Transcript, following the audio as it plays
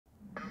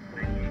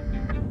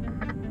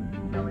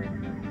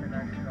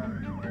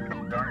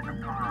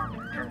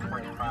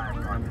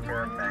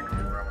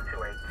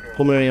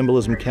Pulmonary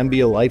embolism can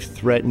be a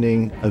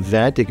life-threatening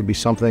event. It can be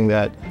something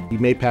that you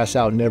may pass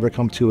out and never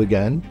come to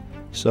again.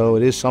 So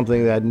it is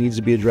something that needs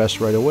to be addressed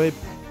right away.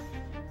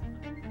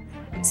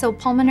 So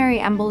pulmonary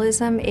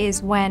embolism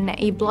is when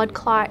a blood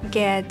clot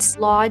gets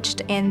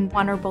lodged in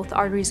one or both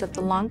arteries of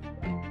the lung.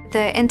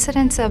 The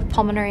incidence of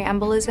pulmonary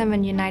embolism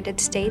in the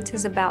United States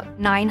is about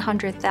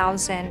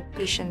 900,000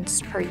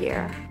 patients per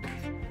year.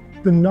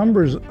 The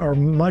numbers are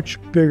much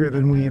bigger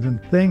than we even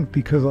think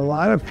because a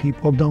lot of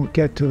people don't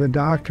get to the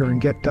doctor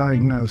and get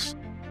diagnosed.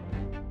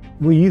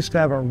 We used to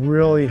have a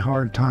really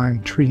hard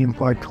time treating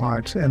blood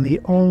clots, and the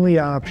only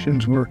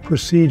options were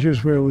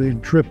procedures where we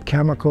would drip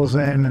chemicals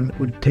in, and it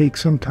would take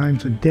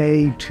sometimes a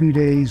day, 2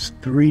 days,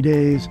 3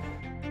 days.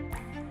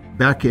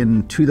 Back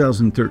in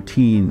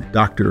 2013,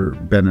 Dr.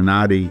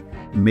 Beninati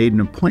made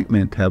an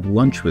appointment to have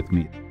lunch with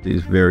me.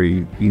 He's a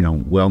very,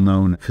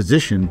 well-known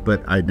physician,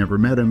 but I'd never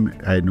met him.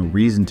 I had no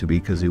reason to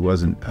because he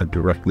wasn't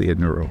directly a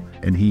neuro.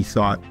 And he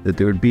thought that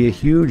there would be a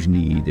huge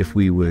need if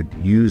we would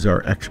use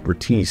our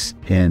expertise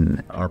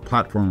in our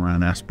platform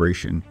around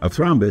aspiration of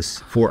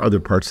thrombus for other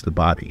parts of the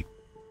body.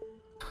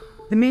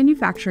 The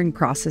manufacturing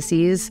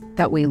processes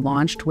that we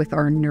launched with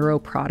our neuro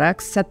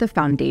products set the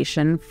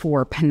foundation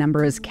for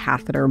Penumbra's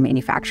catheter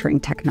manufacturing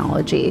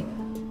technology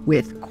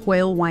with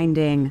coil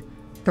winding,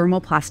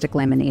 thermoplastic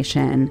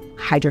lamination,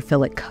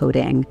 hydrophilic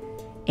coating,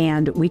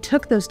 and we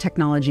took those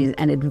technologies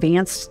and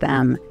advanced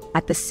them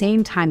at the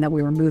same time that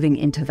we were moving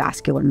into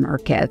vascular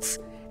markets.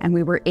 And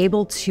we were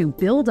able to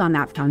build on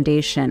that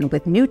foundation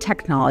with new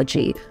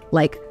technology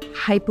like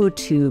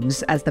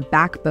hypotubes as the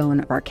backbone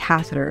of our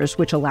catheters,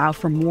 which allow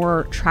for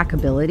more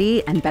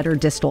trackability and better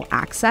distal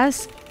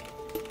access.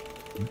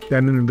 That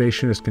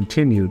innovation has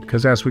continued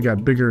because as we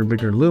got bigger and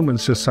bigger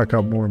lumens to suck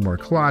out more and more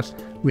clots,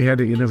 we had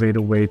to innovate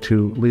a way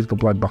to leave the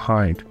blood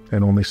behind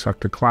and only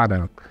suck the clot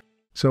out.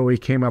 So we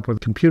came up with a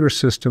computer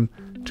system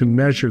to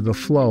measure the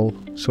flow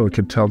so it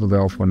could tell the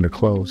valve when to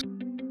close.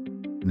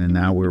 And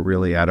now we're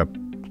really at a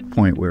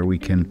point where we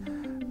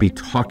can be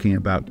talking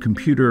about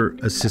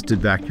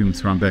computer-assisted vacuum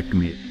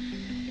thrombectomy.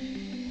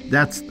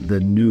 That's the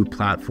new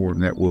platform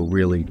that will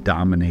really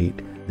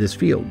dominate this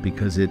field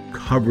because it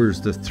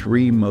covers the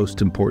three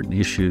most important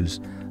issues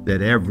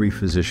that every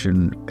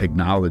physician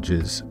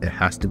acknowledges. It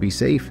has to be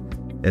safe,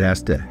 it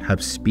has to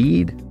have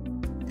speed,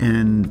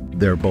 and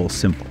they're both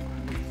simple.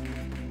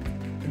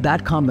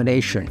 That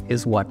combination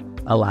is what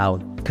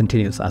allowed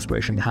continuous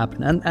aspiration to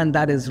happen. And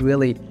that is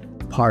really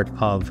part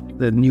of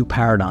the new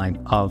paradigm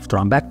of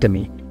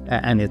thrombectomy,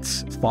 and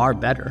it's far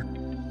better.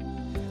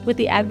 With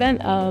the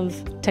advent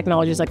of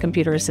technologies like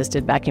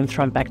computer-assisted vacuum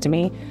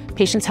thrombectomy,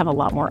 patients have a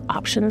lot more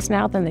options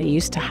now than they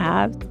used to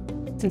have.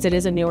 Since it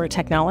is a newer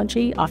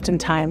technology,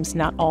 oftentimes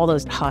not all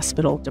those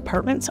hospital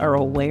departments are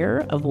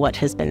aware of what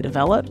has been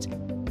developed.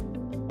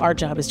 Our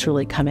job is to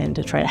really come in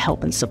to try to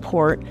help and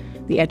support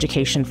the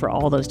education for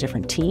all those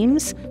different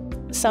teams.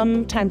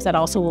 Sometimes that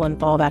also will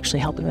involve actually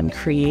helping them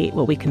create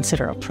what we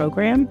consider a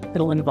program.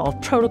 It'll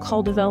involve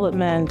protocol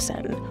development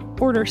and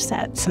order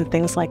sets and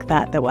things like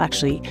that that will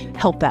actually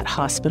help that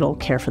hospital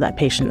care for that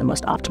patient in the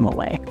most optimal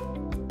way.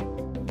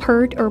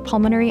 PERT, or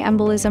Pulmonary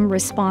Embolism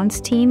Response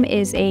Team,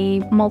 is a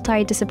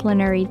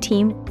multidisciplinary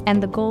team,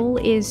 and the goal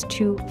is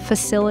to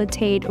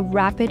facilitate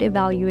rapid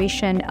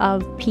evaluation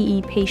of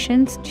PE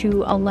patients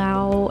to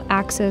allow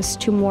access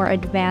to more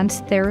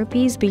advanced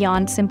therapies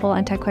beyond simple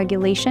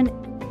anticoagulation.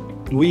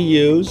 We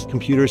use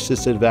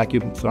computer-assisted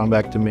vacuum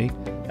thrombectomy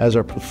as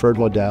our preferred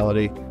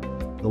modality.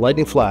 The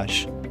lightning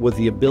flash, with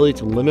the ability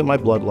to limit my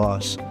blood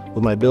loss,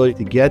 with my ability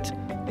to get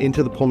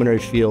into the pulmonary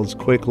fields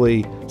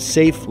quickly,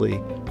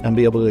 safely, and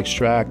be able to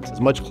extract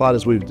as much clot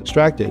as we've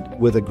extracted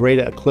with a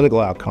great clinical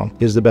outcome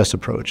is the best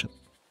approach.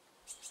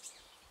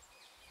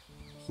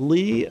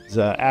 Lee is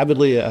an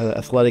avidly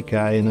athletic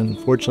guy, and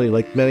unfortunately,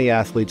 like many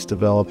athletes,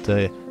 developed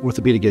an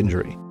orthopedic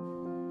injury.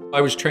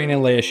 I was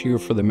training last year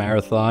for the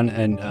marathon,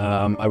 and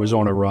I was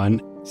on a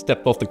run,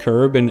 stepped off the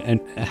curb and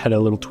had a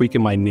little tweak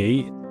in my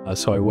knee.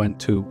 So I went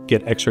to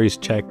get x-rays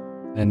checked,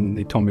 and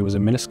they told me it was a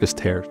meniscus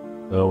tear.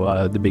 So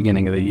at the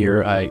beginning of the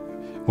year, I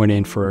went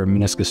in for a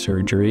meniscus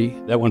surgery.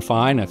 That went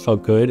fine, I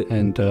felt good,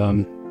 and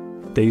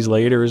days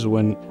later is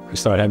when I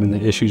started having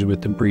the issues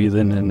with the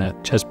breathing and the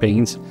chest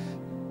pains.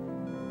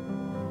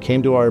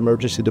 Came to our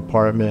emergency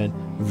department,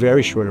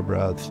 very short of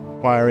breath,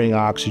 requiring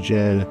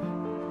oxygen.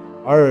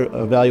 Our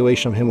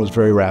evaluation of him was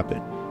very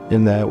rapid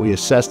in that we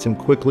assessed him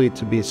quickly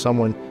to be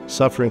someone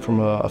suffering from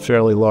a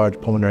fairly large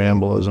pulmonary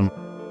embolism.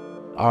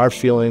 Our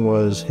feeling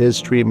was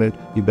his treatment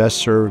be best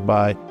served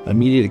by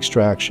immediate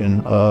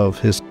extraction of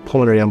his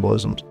pulmonary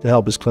embolisms to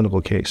help his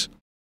clinical case.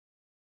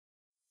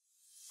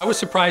 I was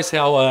surprised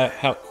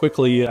how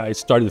quickly I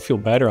started to feel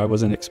better. I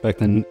wasn't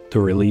expecting the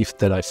relief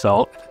that I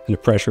felt and the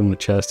pressure in the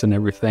chest and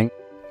everything.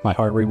 My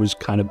heart rate was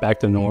kind of back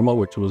to normal,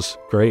 which was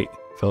great.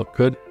 Felt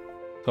good.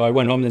 So I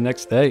went home the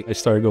next day. I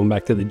started going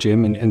back to the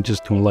gym and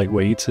just doing light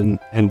weights and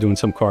doing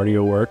some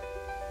cardio work.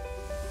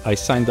 I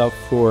signed up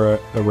for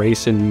a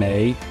race in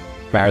May,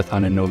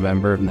 marathon in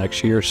November of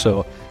next year.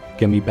 So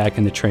get me back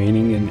into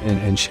training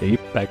and shape,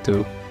 back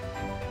to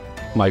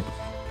my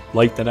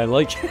light that I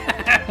like.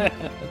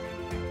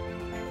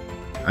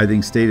 I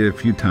think stated a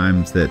few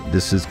times that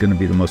this is going to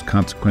be the most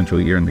consequential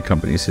year in the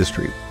company's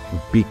history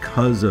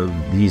because of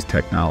these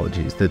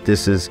technologies, that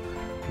this is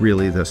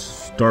really the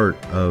start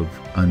of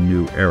a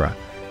new era.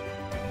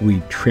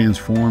 We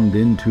transformed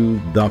into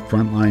the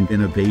frontline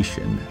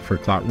innovation for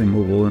clot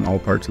removal in all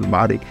parts of the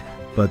body.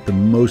 But the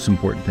most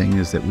important thing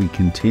is that we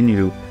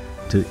continue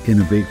to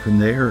innovate from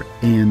there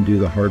and do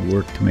the hard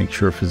work to make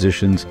sure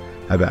physicians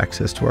have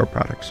access to our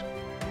products.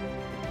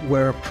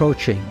 We're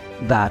approaching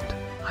that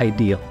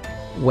ideal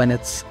when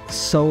it's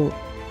so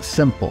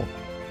simple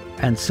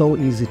and so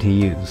easy to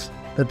use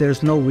that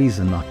there's no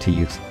reason not to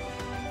use it.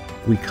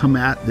 We come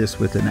at this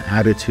with an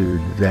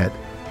attitude that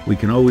we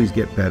can always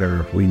get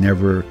better. We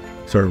never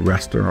sort of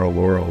rest on our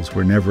laurels.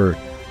 We're never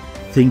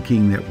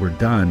thinking that we're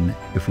done.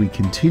 If we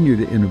continue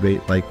to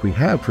innovate like we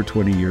have for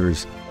 20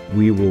 years,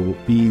 we will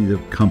be the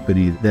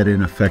company that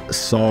in effect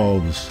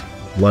solves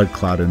blood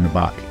clot in the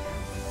body.